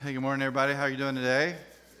Hey, good morning, everybody. How are you doing today?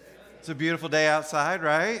 It's a beautiful day outside,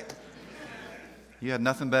 right? You had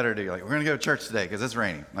nothing better to do. Like, we're going to go to church today because it's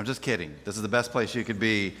raining. I'm just kidding. This is the best place you could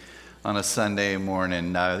be on a Sunday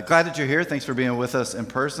morning. Glad that you're here. Thanks for being with us in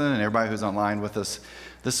person and everybody who's online with us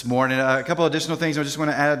this morning. A couple additional things I just want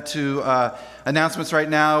to add to announcements right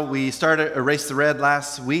now. We started Erase the Red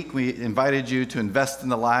last week. We invited you to invest in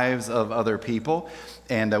the lives of other people.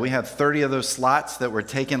 And we had 30 of those slots that were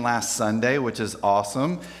taken last Sunday, which is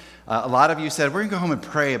awesome. A lot of you said, we're going to go home and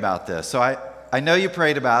pray about this. So I know you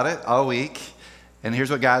prayed about it all week. And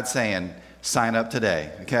here's what God's saying. Sign up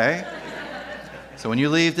today, okay? So when you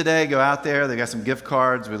leave today, go out there. They got some gift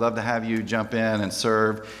cards. We'd love to have you jump in and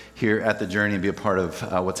serve here at the Journey and be a part of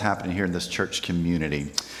what's happening here in this church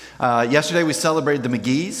community. Yesterday, we celebrated the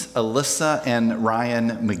McGees, Alyssa and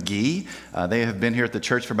Ryan McGee. They have been here at the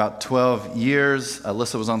church for about 12 years.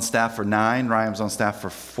 Alyssa was on staff for 9. Ryan was on staff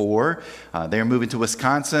for 4. They are moving to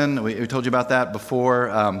Wisconsin. We told you about that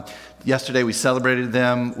before. Yesterday, we celebrated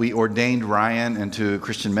them. We ordained Ryan into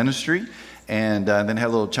Christian ministry. And then had a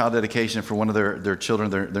little child dedication for one of their children,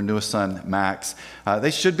 their newest son, Max.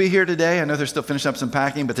 They should be here today. I know they're still finishing up some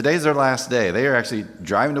packing, but today's their last day. They are actually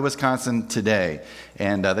driving to Wisconsin today,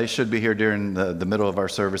 and they should be here during the middle of our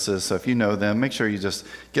services. So if you know them, make sure you just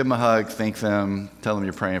give them a hug, thank them, tell them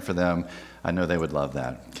you're praying for them. I know they would love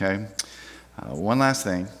that, okay? One last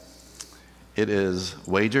thing. It is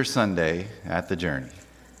Wager Sunday at the Journey,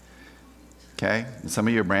 okay? And some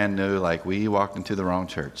of you are brand new, like we walked into the wrong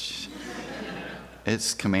church.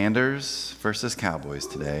 It's Commanders versus Cowboys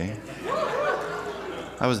today.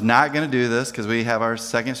 I was not going to do this because we have our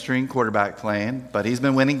second string quarterback playing, but he's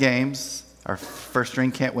been winning games. Our first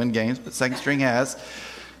string can't win games, but second string has.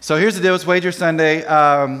 So here's the deal. It's Wager Sunday.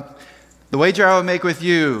 The wager I would make with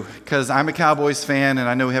you, because I'm a Cowboys fan and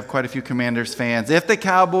I know we have quite a few Commanders fans. If the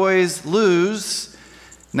Cowboys lose,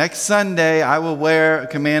 next Sunday I will wear a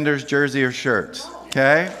Commanders jersey or shirt.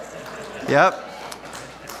 Okay? Yep.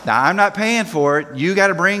 Now, I'm not paying for it. You got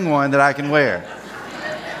to bring one that I can wear.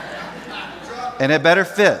 And it better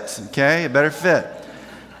fit, okay? It better fit.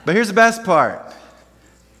 But here's the best part.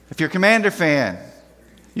 If you're a Commander fan,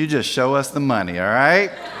 you just show us the money, all right?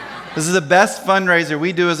 This is the best fundraiser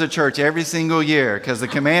we do as a church every single year because the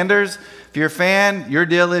Commanders, if you're a fan, your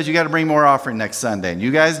deal is you got to bring more offering next Sunday. And you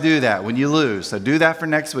guys do that when you lose. So do that for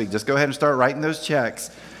next week. Just go ahead and start writing those checks.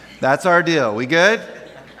 That's our deal. We good?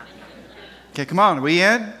 Okay, come on. Are we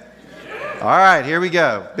in? All right, here we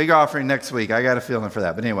go. Big offering next week. I got a feeling for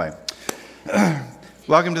that. But anyway,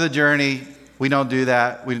 welcome to the Journey. We don't do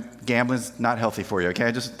that. Gambling's not healthy for you,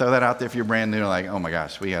 okay? Just throw that out there if you're brand new. Like, oh my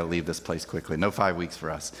gosh, we got to leave this place quickly. No 5 weeks for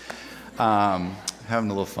us. Having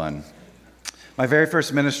a little fun. My very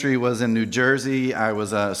first ministry was in New Jersey. I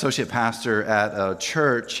was an associate pastor at a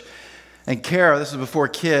church. And Kara, this was before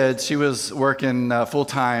kids, she was working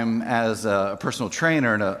full-time as a personal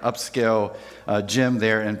trainer in an upscale gym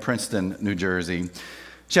there in Princeton, New Jersey.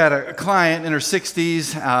 She had a client in her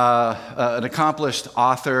 60s, an accomplished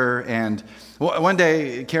author, and one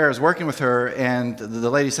day Kara was working with her, and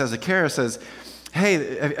the lady says to Kara, says,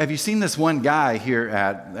 hey, have you seen this one guy here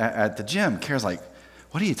at the gym? Kara's like,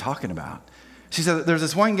 what are you talking about? She said, there's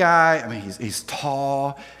this one guy, I mean, he's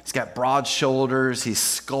tall, he's got broad shoulders, he's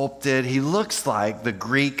sculpted, he looks like the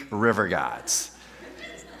Greek river gods.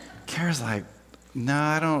 Kara's like, no,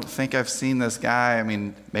 I don't think I've seen this guy. I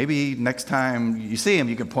mean, maybe next time you see him,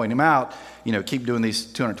 you can point him out, keep doing these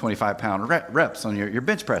 225-pound reps on your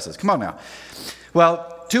bench presses. Come on now.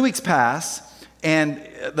 Well, 2 weeks pass, and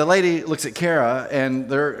the lady looks at Kara, and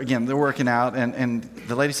they're working out, and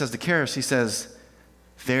the lady says to Kara, she says,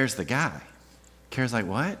 there's the guy. Kara's like,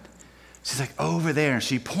 what? She's like, over there. And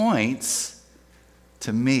she points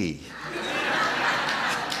to me.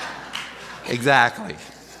 Exactly.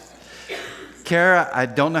 Kara, I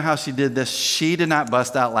don't know how she did this. She did not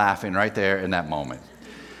bust out laughing right there in that moment.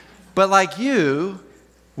 But like you,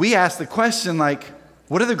 we asked the question, like,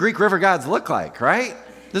 what do the Greek river gods look like, right?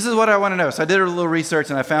 This is what I want to know. So I did a little research,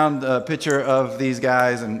 and I found a picture of these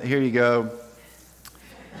guys, and here you go.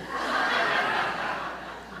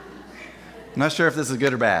 I'm not sure if this is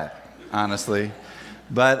good or bad, honestly.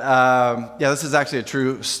 But, this is actually a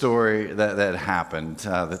true story that happened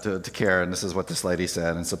to Kara, and this is what this lady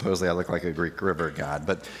said, and supposedly I look like a Greek river god.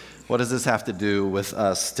 But what does this have to do with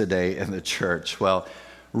us today in the church? Well,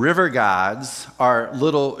 river gods are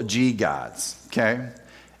little g gods, okay?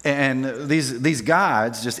 And these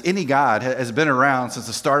gods, just any god, has been around since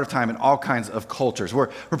the start of time in all kinds of cultures. We're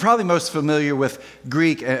probably most familiar with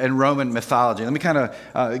Greek and Roman mythology. Let me kind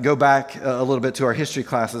of go back a little bit to our history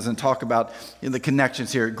classes and talk about the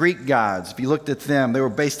connections here. Greek gods, if you looked at them, they were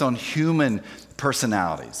based on human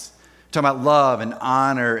personalities. Talking about love and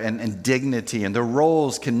honor and dignity and the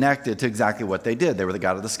roles connected to exactly what they did. They were the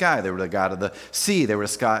god of the sky. They were the god of the sea. They were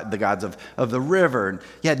the gods of the river. And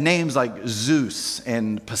you had names like Zeus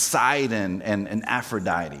and Poseidon and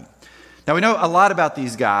Aphrodite. Now, we know a lot about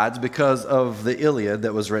these gods because of the Iliad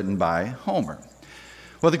that was written by Homer.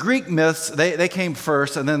 Well, the Greek myths, they came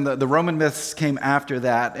first, and then the Roman myths came after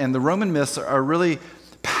that. And the Roman myths are really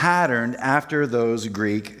patterned after those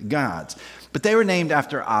Greek gods. But they were named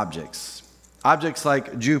after objects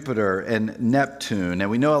like Jupiter and Neptune,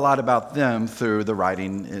 and we know a lot about them through the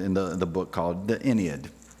writing in the book called the Aeneid.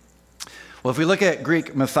 Well, if we look at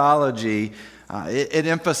Greek mythology, it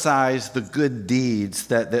emphasized the good deeds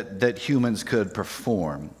that humans could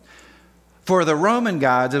perform. For the Roman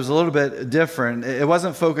gods, it was a little bit different. It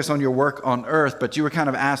wasn't focused on your work on earth, but you were kind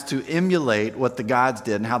of asked to emulate what the gods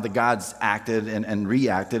did and how the gods acted and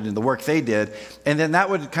reacted and the work they did. And then that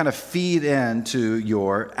would kind of feed into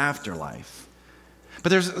your afterlife. But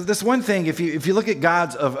there's this one thing, if you look at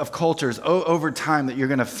gods of cultures over time that you're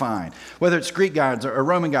going to find, whether it's Greek gods or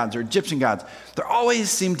Roman gods or Egyptian gods, there always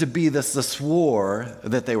seemed to be this war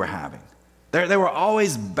that they were having. They were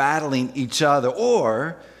always battling each other,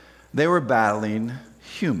 or they were battling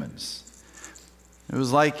humans. It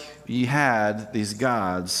was like you had these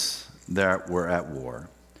gods that were at war.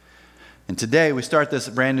 And today we start this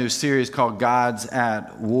brand new series called Gods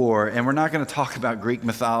at War. And we're not going to talk about Greek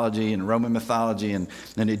mythology and Roman mythology and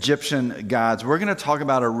Egyptian gods. We're going to talk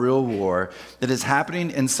about a real war that is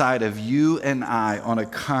happening inside of you and I on a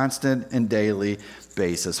constant and daily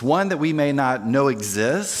basis. One that we may not know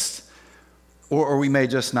exists, or we may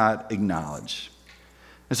just not acknowledge.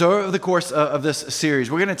 And so over the course of this series,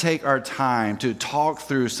 we're going to take our time to talk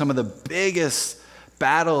through some of the biggest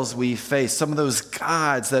battles we face, some of those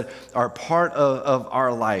gods that are part of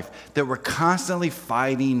our life that we're constantly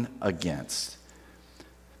fighting against.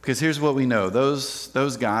 Because here's what we know.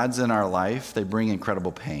 Those gods in our life, they bring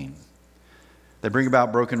incredible pain. They bring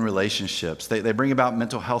about broken relationships. They bring about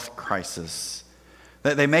mental health crisis.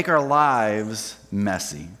 They make our lives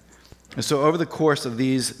messy. And so over the course of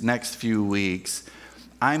these next few weeks,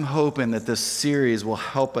 I'm hoping that this series will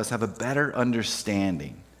help us have a better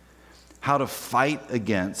understanding how to fight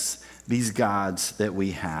against these gods that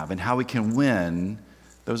we have and how we can win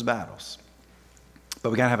those battles.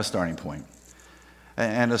 But we got to have a starting point.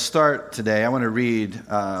 And to start today, I want to read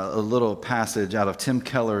a little passage out of Tim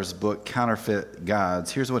Keller's book, Counterfeit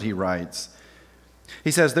Gods. Here's what he writes.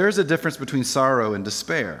 He says, "There is a difference between sorrow and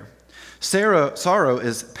despair. Sorrow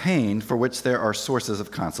is pain for which there are sources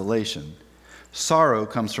of consolation. Sorrow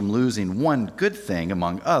comes from losing one good thing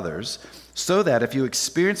among others, so that if you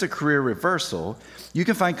experience a career reversal, you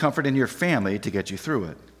can find comfort in your family to get you through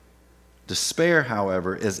it. Despair,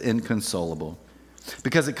 however, is inconsolable,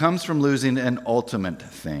 because it comes from losing an ultimate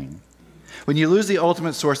thing. When you lose the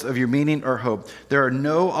ultimate source of your meaning or hope, there are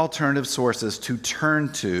no alternative sources to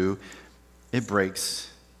turn to. It breaks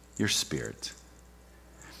your spirit."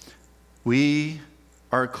 We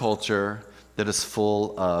are a culture that is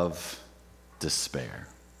full of despair.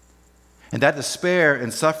 And that despair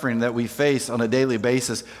and suffering that we face on a daily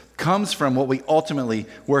basis comes from what we ultimately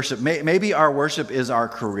worship. Maybe our worship is our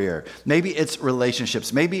career. Maybe it's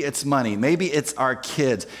relationships. Maybe it's money. Maybe it's our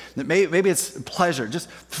kids. Maybe it's pleasure.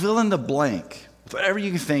 Just fill in the blank, whatever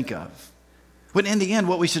you can think of. When in the end,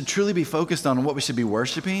 what we should truly be focused on and what we should be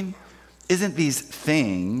worshiping isn't these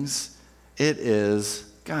things, it is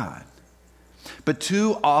God. But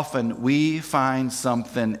too often we find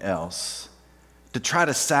something else to try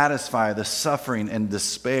to satisfy the suffering and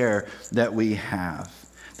despair that we have.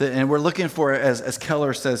 And we're looking for, as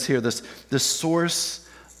Keller says here, this source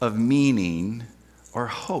of meaning or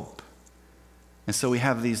hope. And so we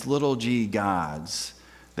have these little g gods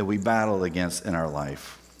that we battle against in our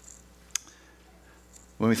life.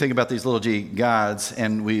 When we think about these little g gods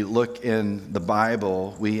and we look in the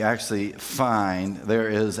Bible, we actually find there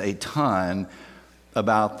is a ton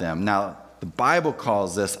about them. Now, the Bible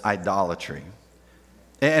calls this idolatry.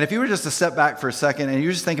 And if you were just to step back for a second and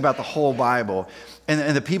you just think about the whole Bible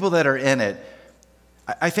and the people that are in it,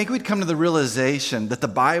 I think we'd come to the realization that the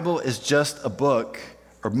Bible is just a book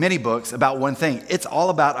or many books about one thing. It's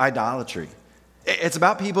all about idolatry. It's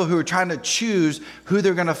about people who are trying to choose who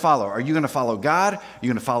they're going to follow. Are you going to follow God? Are you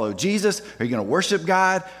going to follow Jesus? Are you going to worship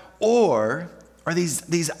God? Or are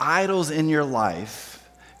these idols in your life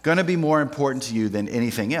going to be more important to you than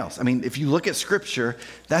anything else? I mean, if you look at Scripture,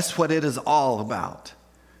 that's what it is all about.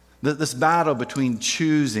 This battle between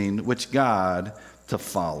choosing which God to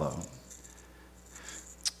follow.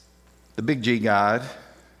 The big G God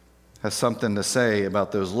has something to say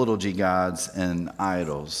about those little g gods and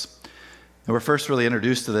idols. And we're first really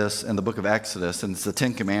introduced to this in the book of Exodus, and it's the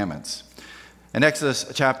Ten Commandments. In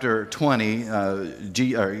Exodus chapter 20,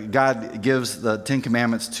 God gives the Ten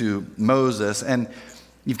Commandments to Moses, and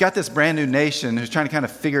you've got this brand new nation who's trying to kind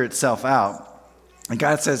of figure itself out. And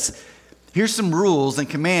God says, here's some rules and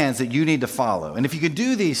commands that you need to follow. And if you can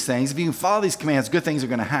do these things, if you can follow these commands, good things are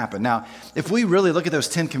going to happen. Now, if we really look at those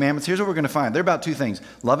 10 commandments, here's what we're going to find. They're about two things: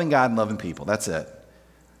 loving God and loving people. That's it.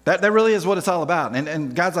 That really is what it's all about.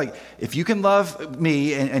 And God's like, if you can love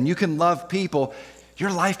me and you can love people,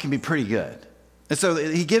 your life can be pretty good. And so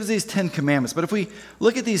he gives these 10 commandments. But if we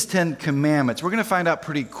look at these 10 commandments, we're going to find out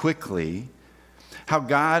pretty quickly how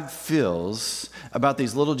God feels about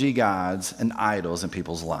these little g gods and idols in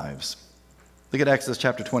people's lives. Look at Exodus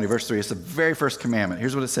chapter 20, verse 3. It's the very first commandment.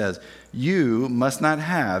 Here's what it says: you must not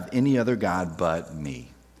have any other God but me.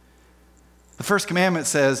 The first commandment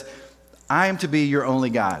says, I am to be your only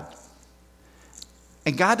God.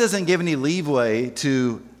 And God doesn't give any leeway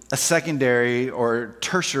to a secondary or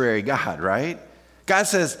tertiary God, right? God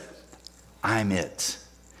says, I'm it.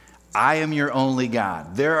 I am your only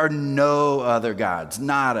God. There are no other gods.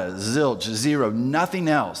 Nada, zilch, zero, nothing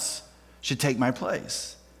else should take my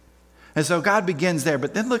place. And so God begins there.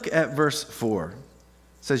 But then look at verse 4. It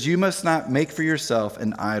says, you must not make for yourself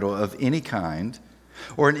an idol of any kind,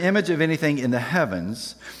 or an image of anything in the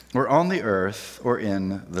heavens, or on the earth, or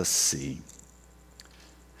in the sea.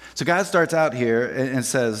 So God starts out here and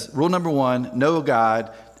says, rule number 1, no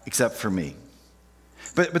God except for me.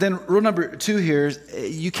 But then rule number 2 here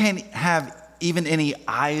is you can't have even any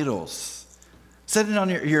idols. Set it on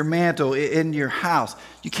your mantle, in your house.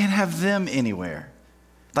 You can't have them anywhere.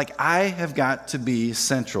 Like, I have got to be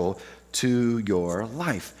central to your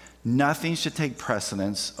life. Nothing should take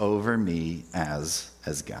precedence over me as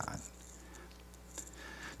God.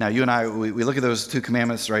 Now, you and I, we look at those 2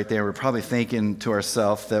 commandments right there. We're probably thinking to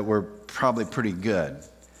ourselves that we're probably pretty good.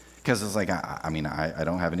 Because it's like, I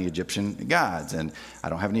don't have any Egyptian gods, and I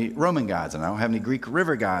don't have any Roman gods, and I don't have any Greek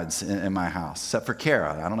river gods in my house, except for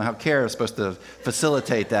Kara. I don't know how Kara is supposed to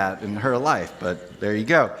facilitate that in her life, but there you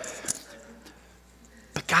go.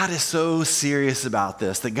 But God is so serious about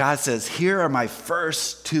this that God says, here are my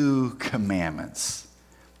first 2 commandments.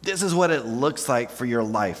 This is what it looks like for your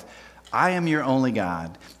life. I am your only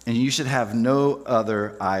God, and you should have no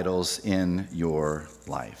other idols in your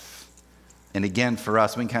life. And again, for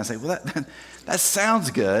us, we can kind of say, well, that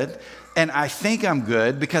sounds good, and I think I'm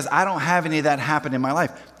good because I don't have any of that happen in my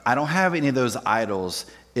life. I don't have any of those idols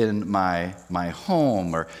in my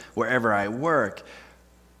home or wherever I work.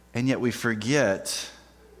 And yet we forget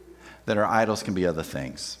that our idols can be other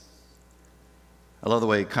things. I love the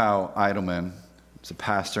way Kyle Idleman, who's a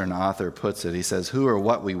pastor and author, puts it. He says, who or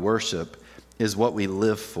what we worship is what we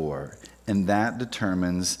live for, and that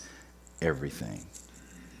determines everything.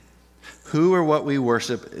 Who or what we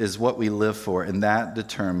worship is what we live for, and that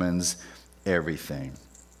determines everything.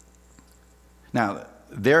 Now,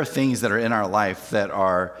 there are things that are in our life that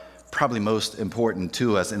are probably most important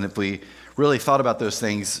to us, and if we really thought about those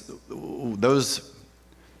things, those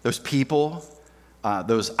people,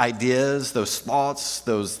 those ideas, those thoughts,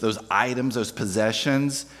 those items, those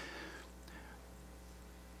possessions,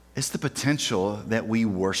 it's the potential that we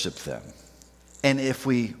worship them. And if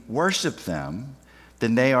we worship them,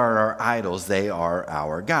 then they are our idols, they are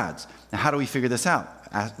our gods. Now, how do we figure this out?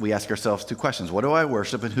 We ask ourselves 2 questions. What do I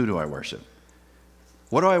worship and who do I worship?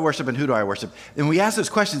 What do I worship and who do I worship? And we ask those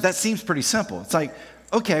questions, that seems pretty simple. It's like,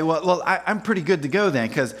 okay, well, I'm pretty good to go then,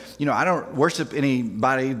 because, I don't worship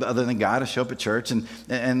anybody other than God. I show up at church, and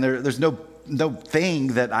there's no thing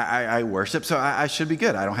that I worship, so I should be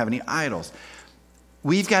good. I don't have any idols.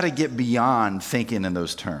 We've got to get beyond thinking in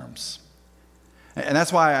those terms. And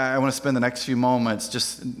that's why I want to spend the next few moments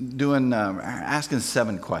just asking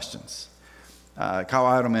 7 questions. Kyle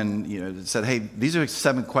Idleman said, hey, these are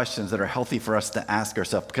 7 questions that are healthy for us to ask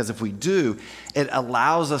ourselves, because if we do, it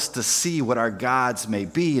allows us to see what our gods may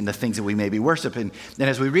be and the things that we may be worshiping. And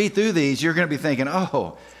as we read through these, you're going to be thinking,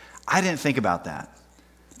 oh, I didn't think about that.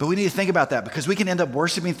 But we need to think about that, because we can end up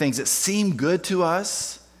worshiping things that seem good to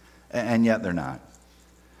us, and yet they're not.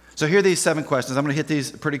 So here are these 7 questions. I'm going to hit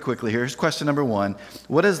these pretty quickly. Here's question number 1.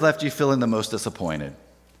 What has left you feeling the most disappointed?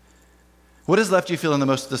 What has left you feeling the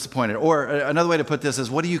most disappointed? Or another way to put this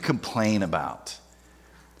is, what do you complain about?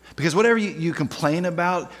 Because whatever you complain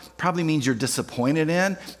about probably means you're disappointed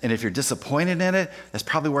in. And if you're disappointed in it, that's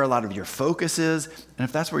probably where a lot of your focus is. And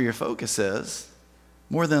if that's where your focus is,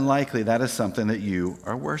 more than likely that is something that you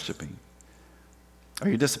are worshiping. Are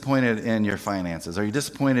you disappointed in your finances? Are you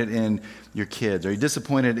disappointed in your kids? Are you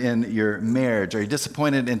disappointed in your marriage? Are you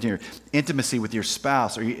disappointed in your intimacy with your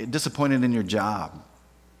spouse? Are you disappointed in your job?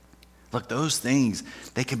 Look, those things,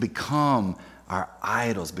 they can become our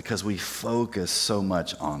idols because we focus so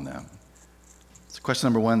much on them. So question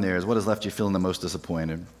number 1 there is, what has left you feeling the most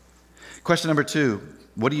disappointed? Question number 2,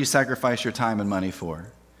 what do you sacrifice your time and money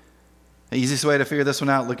for? The easiest way to figure this one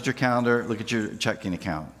out, look at your calendar, look at your checking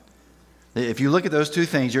account. If you look at those 2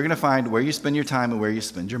 things, you're going to find where you spend your time and where you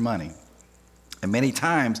spend your money. And many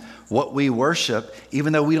times, what we worship,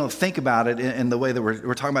 even though we don't think about it in the way that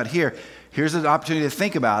we're talking about here, here's an opportunity to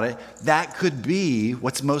think about it. That could be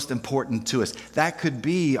what's most important to us. That could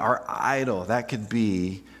be our idol. That could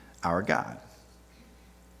be our God.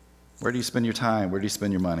 Where do you spend your time? Where do you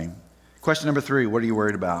spend your money? Question number 3, what are you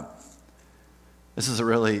worried about? This is a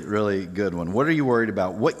really, really good one. What are you worried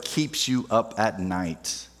about? What keeps you up at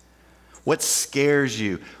night? What scares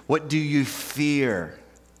you? What do you fear?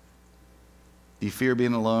 Do you fear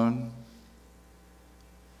being alone?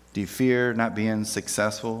 Do you fear not being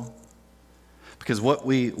successful? Because what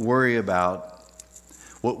we worry about,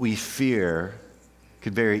 what we fear,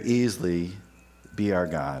 could very easily be our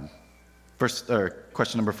God.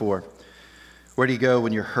 Question number 4. Where do you go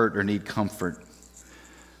when you're hurt or need comfort?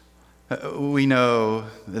 We know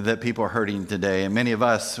that people are hurting today, and many of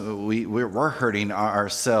us, we're hurting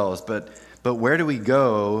ourselves, but where do we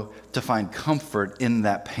go to find comfort in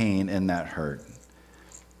that pain and that hurt?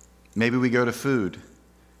 Maybe we go to food.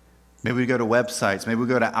 Maybe we go to websites. Maybe we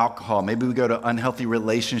go to alcohol. Maybe we go to unhealthy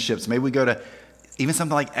relationships. Maybe we go to even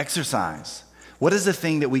something like exercise. What is the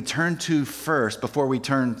thing that we turn to first before we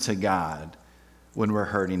turn to God when we're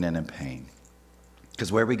hurting and in pain? Because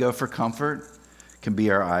where we go for comfort can be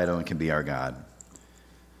our idol and can be our God.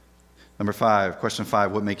 Number 5, question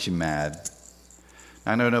 5, what makes you mad?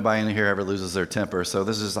 I know nobody in here ever loses their temper, so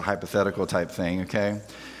this is a hypothetical type thing, okay?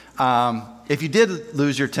 If you did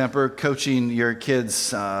lose your temper coaching your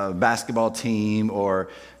kids' basketball team or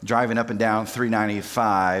driving up and down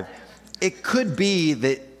 395, it could be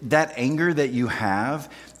that anger that you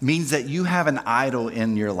have means that you have an idol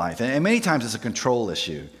in your life. And many times it's a control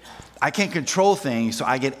issue. I can't control things, so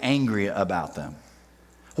I get angry about them.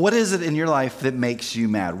 What is it in your life that makes you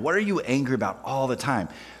mad? What are you angry about all the time?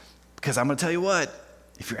 Because I'm going to tell you what,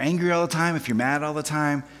 if you're angry all the time, if you're mad all the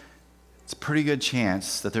time, it's a pretty good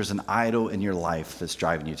chance that there's an idol in your life that's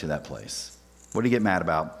driving you to that place. What do you get mad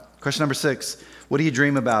about? Question number 6, what do you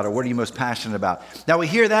dream about or what are you most passionate about? Now we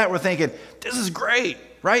hear that, we're thinking, this is great,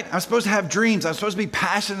 right? I'm supposed to have dreams. I'm supposed to be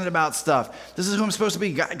passionate about stuff. This is who I'm supposed to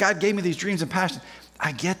be. God gave me these dreams and passion.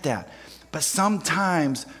 I get that. But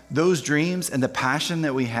sometimes those dreams and the passion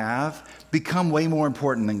that we have become way more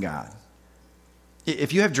important than God.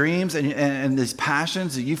 If you have dreams and these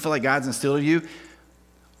passions that you feel like God's instilled in you,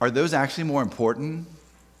 are those actually more important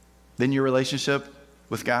than your relationship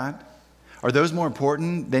with God? Are those more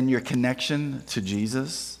important than your connection to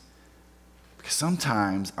Jesus? Because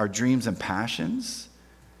sometimes our dreams and passions,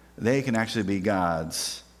 they can actually be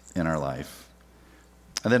God's in our life.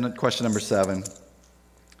 And then question number 7,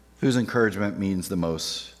 whose encouragement means the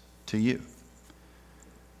most to you?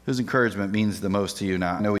 Whose encouragement means the most to you?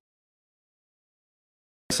 Now, I know we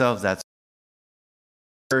ourselves, that's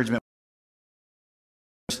encouragement.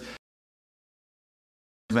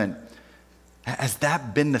 Has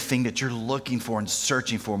that been the thing that you're looking for and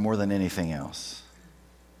searching for more than anything else?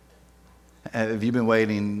 Have you been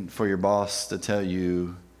waiting for your boss to tell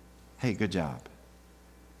you, hey, good job?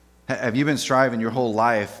 Have you been striving your whole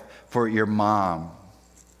life for your mom,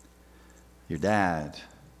 your dad,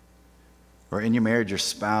 or in your marriage, your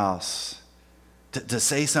spouse, to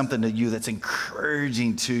say something to you that's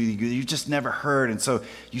encouraging to you, you just never heard, and so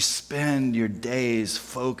you spend your days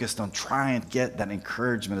focused on trying to get that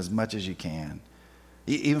encouragement as much as you can,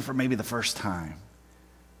 even for maybe the first time.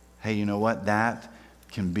 Hey, you know what? That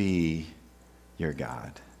can be your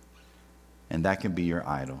God, and that can be your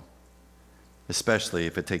idol, especially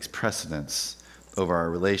if it takes precedence over our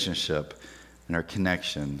relationship and our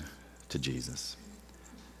connection to Jesus.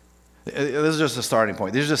 This is just a starting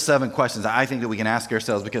point. These are just 7 questions I think that we can ask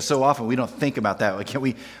ourselves, because so often we don't think about that.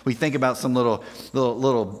 We think about some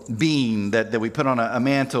little bean that we put on a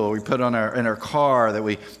mantle, we put on in our car, that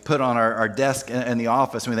we put on our desk in the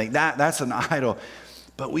office, and we think that's an idol.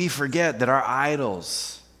 But we forget that our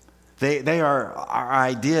idols, they are our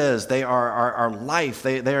ideas, they are our life,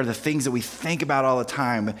 they are the things that we think about all the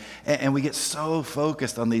time, and we get so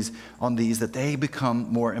focused on these that they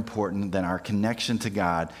become more important than our connection to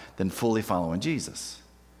God, than fully following Jesus.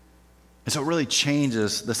 And so it really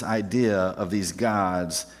changes this idea of these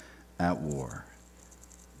gods at war.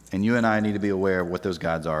 And you and I need to be aware of what those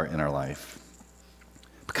gods are in our life.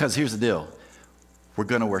 Because here's the deal, we're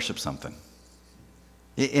going to worship something.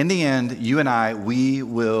 In the end, you and I, we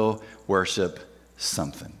will worship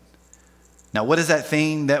something. Now, what is that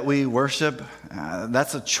thing that we worship?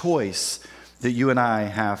 That's a choice that you and I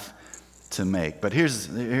have to make. But here's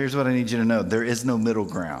what I need you to know. There is no middle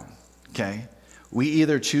ground, okay? We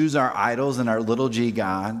either choose our idols and our little g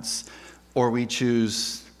gods, or we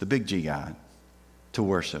choose the big G God to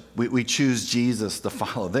worship. We choose Jesus to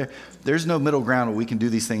follow. There's no middle ground where we can do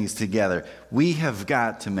these things together. We have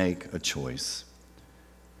got to make a choice.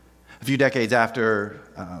 A few decades after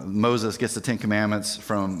Moses gets the Ten Commandments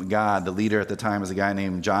from God, the leader at the time is a guy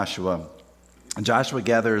named Joshua. And Joshua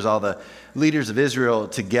gathers all the leaders of Israel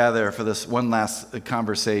together for this one last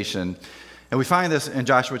conversation. And we find this in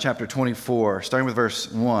Joshua chapter 24, starting with verse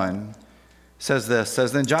 1. Says,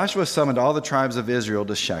 Then Joshua summoned all the tribes of Israel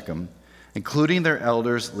to Shechem, including their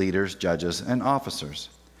elders, leaders, judges, and officers.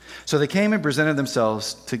 So they came and presented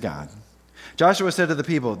themselves to God. Joshua said to the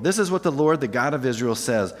people, "This is what the Lord, the God of Israel,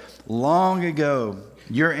 says. Long ago,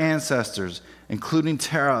 your ancestors, including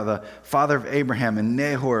Terah, the father of Abraham, and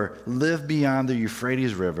Nahor, lived beyond the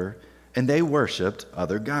Euphrates River, and they worshipped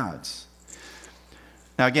other gods."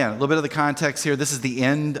 Now again, a little bit of the context here. This is the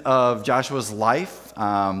end of Joshua's life.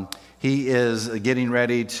 He is getting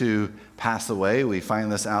ready to pass away. We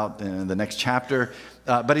find this out in the next chapter.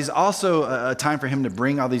 But he's also a time for him to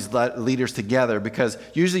bring all these leaders together, because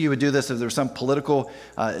usually you would do this if there was some political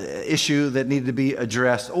issue that needed to be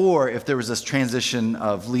addressed, or if there was this transition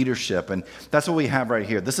of leadership. And that's what we have right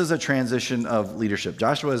here. This is a transition of leadership.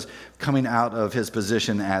 Joshua is coming out of his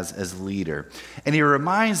position as leader. And he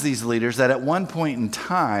reminds these leaders that at one point in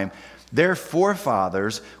time, their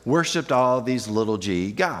forefathers worshipped all these little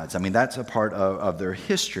g gods. I mean, that's a part of their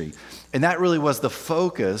history. And that really was the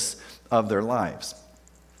focus of their lives.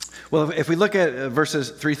 Well, if we look at verses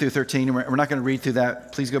 3 through 13, and we're not going to read through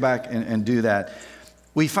that. Please go back and do that.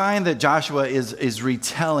 We find that Joshua is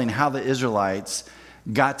retelling how the Israelites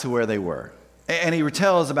got to where they were. And he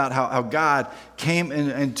retells about how God came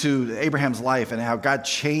into Abraham's life, and how God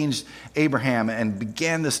changed Abraham and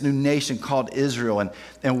began this new nation called Israel.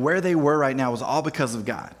 And where they were right now was all because of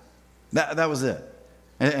God. That was it.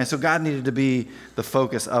 And so God needed to be the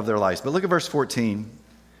focus of their lives. But look at verse 14.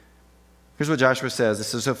 Here's what Joshua says. It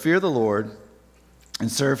says, "So fear the Lord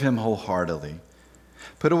and serve him wholeheartedly.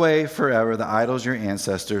 Put away forever the idols your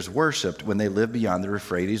ancestors worshipped when they lived beyond the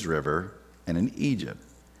Euphrates River and in Egypt."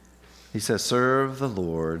 He says, serve the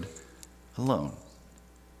Lord alone.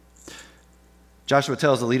 Joshua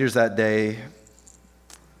tells the leaders that day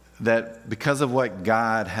that because of what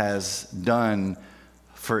God has done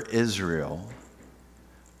for Israel,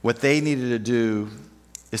 what they needed to do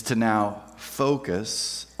is to now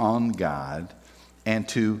focus on God and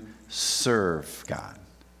to serve God.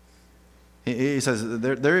 He says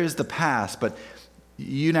there is the past, but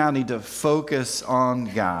you now need to focus on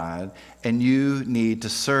God, and you need to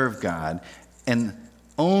serve God, and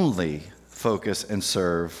only focus and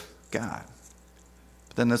serve God.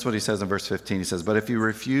 But then that's what he says in verse 15. He says, "But if you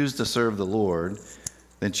refuse to serve the Lord,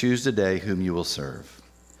 then choose today whom you will serve."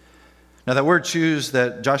 Now that word choose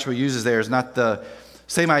that Joshua uses there is not the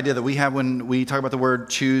same idea that we have when we talk about the word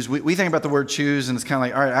choose. We think about the word choose, and it's kind of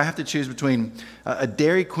like, all right, I have to choose between a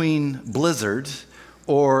Dairy Queen Blizzard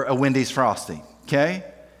or a Wendy's Frosty. Okay?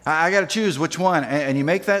 I got to choose which one. And you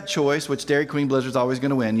make that choice, which Dairy Queen Blizzard's always going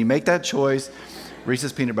to win. You make that choice.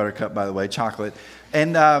 Reese's Peanut Butter Cup, by the way, chocolate.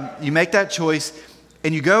 And you make that choice,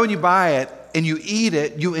 and you go and you buy it, and you eat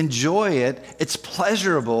it, you enjoy it, it's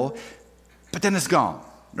pleasurable, but then it's gone,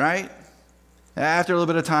 right? After a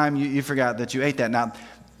little bit of time, you forgot that you ate that. Now,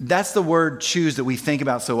 that's the word choose that we think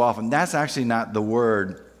about so often. That's actually not the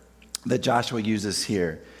word that Joshua uses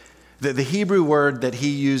here. The Hebrew word that he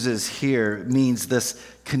uses here means this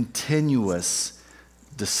continuous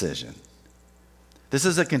decision. This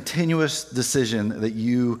is a continuous decision that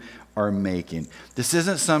you are making. This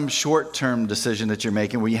isn't some short-term decision that you're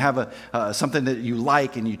making where you have something that you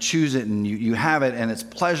like and you choose it and you have it and it's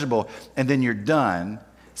pleasurable and then you're done.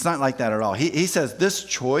 It's not like that at all. He says this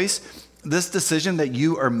choice, this decision that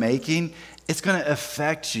you are making, it's going to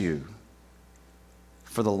affect you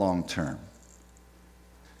for the long term.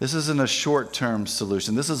 This isn't a short-term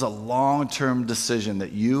solution. This is a long-term decision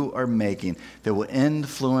that you are making that will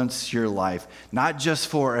influence your life, not just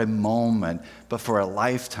for a moment, but for a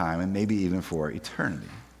lifetime and maybe even for eternity.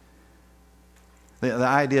 The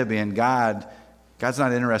idea being God's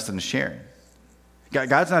not interested in sharing.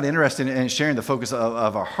 God's not interested in sharing the focus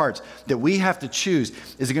of our hearts. That we have to choose.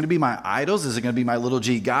 Is it going to be my idols? Is it going to be my little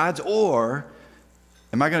g gods? Or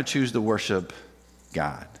am I going to choose to worship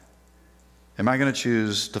God? Am I going to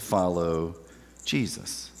choose to follow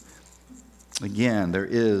Jesus? Again, there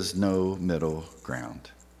is no middle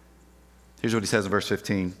ground. Here's what he says in verse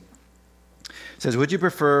 15. It It says, would you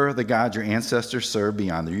prefer the gods your ancestors served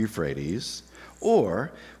beyond the Euphrates,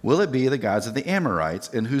 or will it be the gods of the Amorites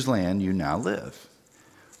in whose land you now live?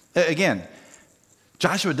 Again,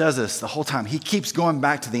 Joshua does this the whole time. He keeps going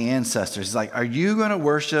back to the ancestors. He's like, are you going to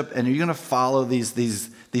worship and are you going to follow these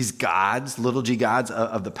gods, little g gods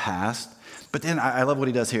of the past? But then I love what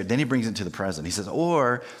he does here. Then he brings it to the present. He says,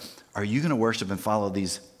 or are you going to worship and follow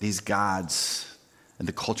these gods and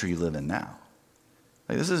the culture you live in now?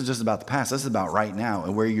 Like, this isn't just about the past. This is about right now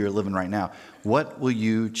and where you're living right now. What will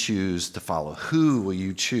you choose to follow? Who will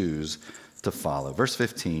you choose to follow? Verse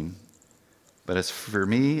 15, but as for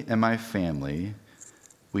me and my family,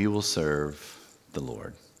 we will serve the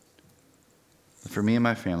Lord. For me and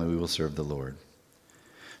my family, we will serve the Lord.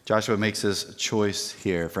 Joshua makes his choice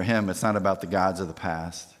here. For him, it's not about the gods of the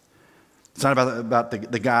past. It's not about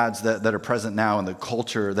the gods that are present now and the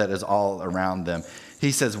culture that is all around them.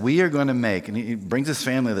 He says, we are going to make, and he brings his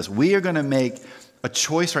family to this, we are going to make a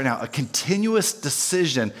choice right now, a continuous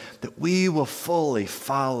decision that we will fully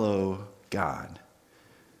follow God.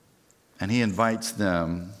 And he invites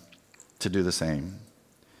them to do the same.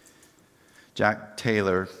 Jack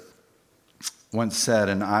Taylor once said,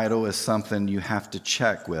 an idol is something you have to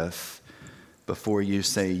check with before you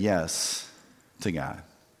say yes to God.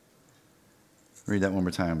 Read that one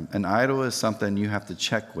more time. An idol is something you have to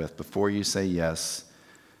check with before you say yes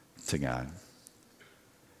to God.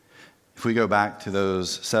 If we go back to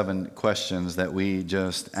those 7 questions that we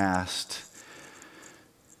just asked,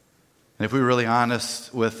 and if we were really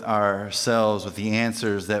honest with ourselves, with the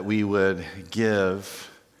answers that we would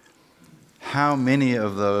give, how many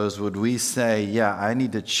of those would we say, yeah, I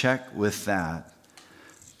need to check with that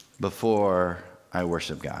before I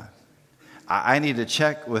worship God? I need to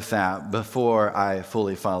check with that before I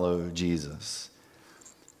fully follow Jesus.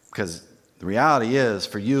 Because the reality is,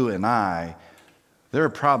 for you and I, there are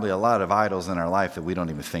probably a lot of idols in our life that we don't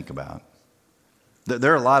even think about.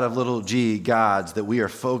 There are a lot of little g gods that we are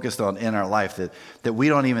focused on in our life that we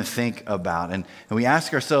don't even think about. And we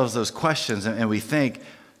ask ourselves those questions and we think,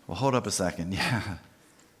 well, hold up a second.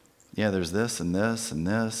 Yeah, there's this and this and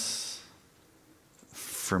this.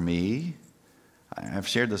 For me, I've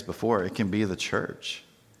shared this before, it can be the church.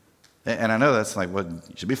 And I know that's like, well, you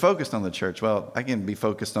should be focused on the church. Well, I can be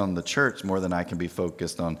focused on the church more than I can be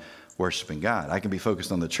focused on worshiping God. I can be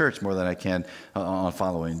focused on the church more than I can on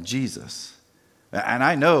following Jesus. And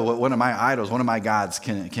I know what one of my idols, one of my gods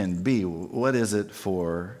can be. What is it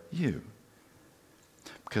for you?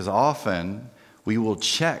 Because often we will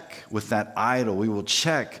check with that idol. We will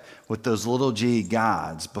check with those little g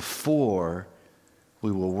gods before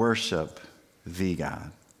we will worship the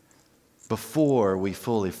God, before we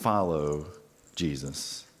fully follow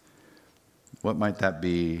Jesus. What might that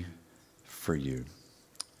be for you?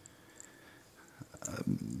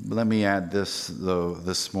 Let me add this, though,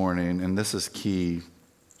 this morning, and this is key.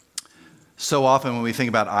 So often when we think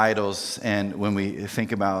about idols and when we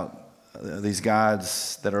think about these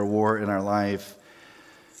gods that are war in our life,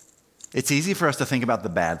 it's easy for us to think about the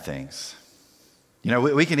bad things. You know,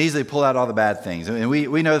 we can easily pull out all the bad things. And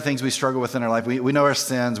we know the things we struggle with in our life. We know our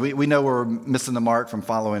sins. We know we're missing the mark from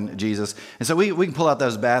following Jesus. And so we can pull out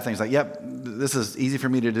those bad things like, yep, this is easy for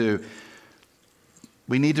me to do.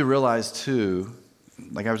 We need to realize, too,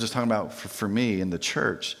 like I was just talking about for me in the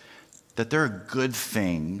church, that there are good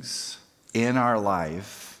things in our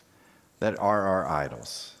life that are our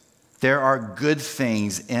idols. There are good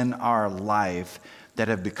things in our life that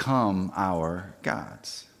have become our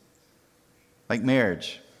gods. Like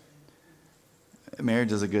marriage.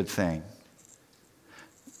 Marriage is a good thing.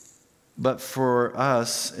 But for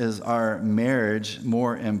us, is our marriage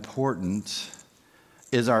more important?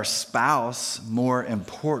 Is our spouse more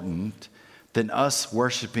important than us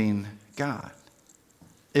worshiping God?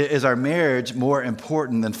 Is our marriage more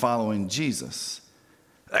important than following Jesus?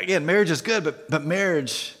 Again, marriage is good, but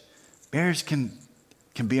marriage can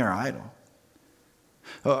be our idol.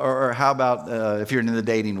 Or how about if you're in the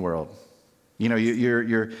dating world? You know,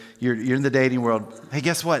 you're in the dating world. Hey,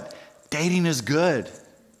 guess what? Dating is good.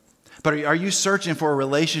 But are you searching for a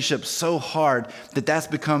relationship so hard that that's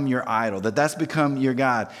become your idol, that that's become your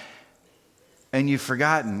God? And you've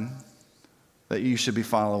forgotten that you should be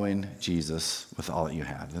following Jesus with all that you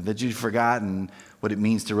have. That you've forgotten what it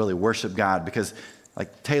means to really worship God. Because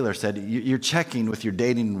like Taylor said, you're checking with your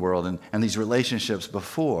dating world and these relationships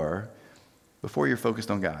before you're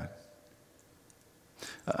focused on God.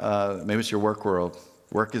 Maybe it's your work world.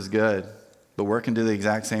 Work is good, but work can do the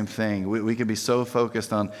exact same thing. We can be so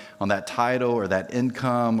focused on that title or that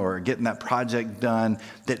income or getting that project done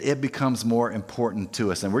that it becomes more important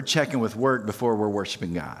to us. And we're checking with work before we're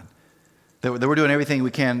worshiping God. That we're doing everything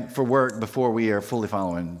we can for work before we are fully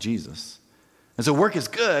following Jesus. And so work is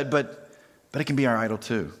good, but it can be our idol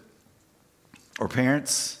too. Or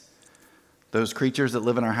parents, those creatures that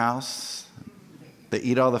live in our house, they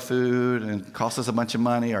eat all the food and cost us a bunch of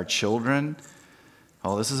money. Our children,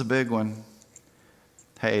 oh, this is a big one.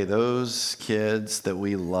 Hey, those kids that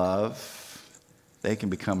we love, they can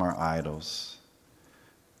become our idols.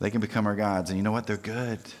 They can become our gods. And you know what? They're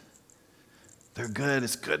good. They're good.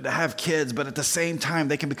 It's good to have kids, but at the same time,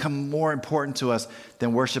 they can become more important to us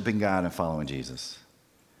than worshiping God and following Jesus.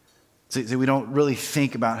 See, we don't really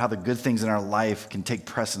think about how the good things in our life can take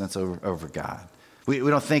precedence over God. We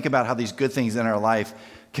don't think about how these good things in our life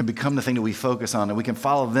can become the thing that we focus on, and we can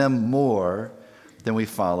follow them more than we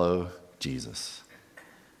follow Jesus.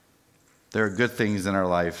 There are good things in our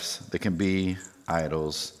lives that can be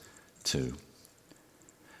idols too.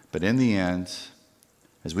 But in the end,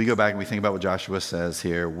 as we go back and we think about what Joshua says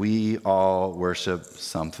here, we all worship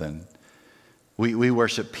something. We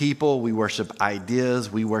worship people, we worship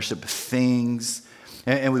ideas, we worship things.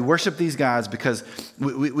 And we worship these gods because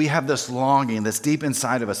we have this longing that's deep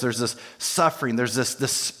inside of us. There's this suffering, there's this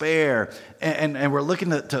despair, and we're looking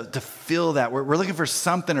to fill that. We're looking for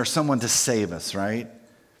something or someone to save us, right?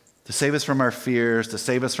 To save us from our fears, to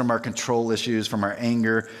save us from our control issues, from our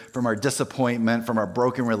anger, from our disappointment, from our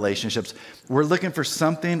broken relationships. We're looking for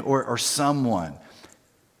something or someone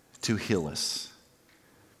to heal us.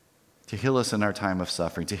 To heal us in our time of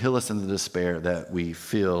suffering, to heal us in the despair that we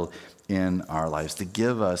feel in our lives, to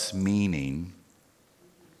give us meaning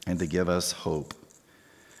and to give us hope,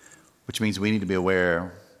 which means we need to be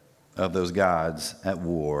aware of those gods at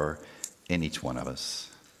war in each one of us.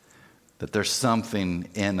 That there's something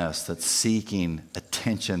in us that's seeking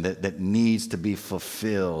attention, that needs to be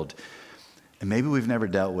fulfilled. And maybe we've never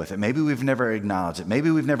dealt with it. Maybe we've never acknowledged it.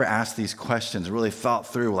 Maybe we've never asked these questions, really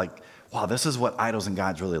thought through, like, wow, this is what idols and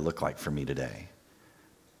gods really look like for me today.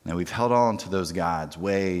 Now, we've held on to those gods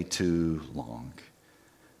way too long.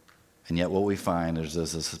 And yet what we find is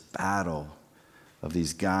there's this battle of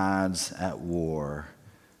these gods at war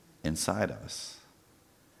inside us.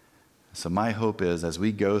 So my hope is, as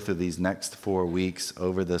we go through these next 4 weeks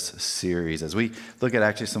over this series, as we look at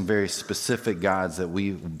actually some very specific gods that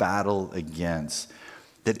we battle against,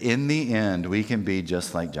 that in the end we can be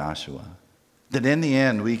just like Joshua. That in the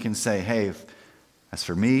end we can say, hey, as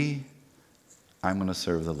for me, I'm going to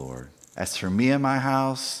serve the Lord. As for me and my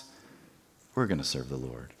house, we're going to serve the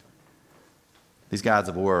Lord. These gods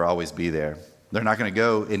of war will always be there. They're not going to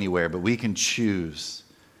go anywhere, but we can choose.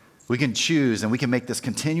 We can choose, and we can make this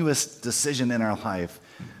continuous decision in our life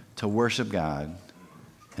to worship God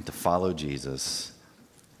and to follow Jesus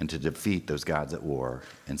and to defeat those gods at war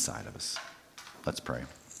inside of us. Let's pray.